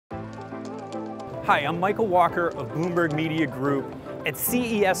Hi, I'm Michael Walker of Bloomberg Media Group. At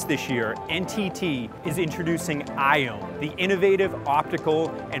CES this year, NTT is introducing IOWN, the innovative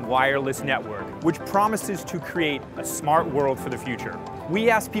optical and wireless network, which promises to create a smart world for the future. We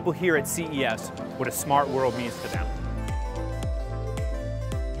asked people here at CES what a smart world means to them.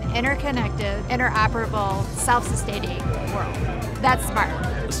 Interconnected, interoperable, self-sustaining world. That's smart.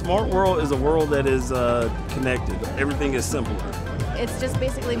 A smart world is a world that is connected. Everything is simpler. It's just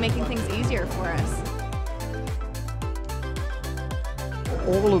basically making things easier for us.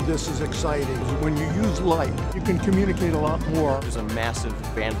 All of this is exciting. When you use light, you can communicate a lot more. There's a massive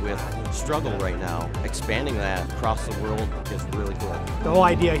bandwidth struggle right now. Expanding that across the world is really cool. The whole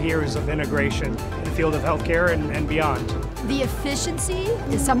idea here is of integration in the field of healthcare and beyond. The efficiency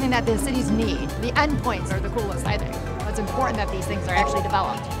is something that the cities need. The endpoints are the coolest, I think. It's important that these things are actually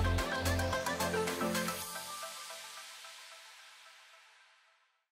developed.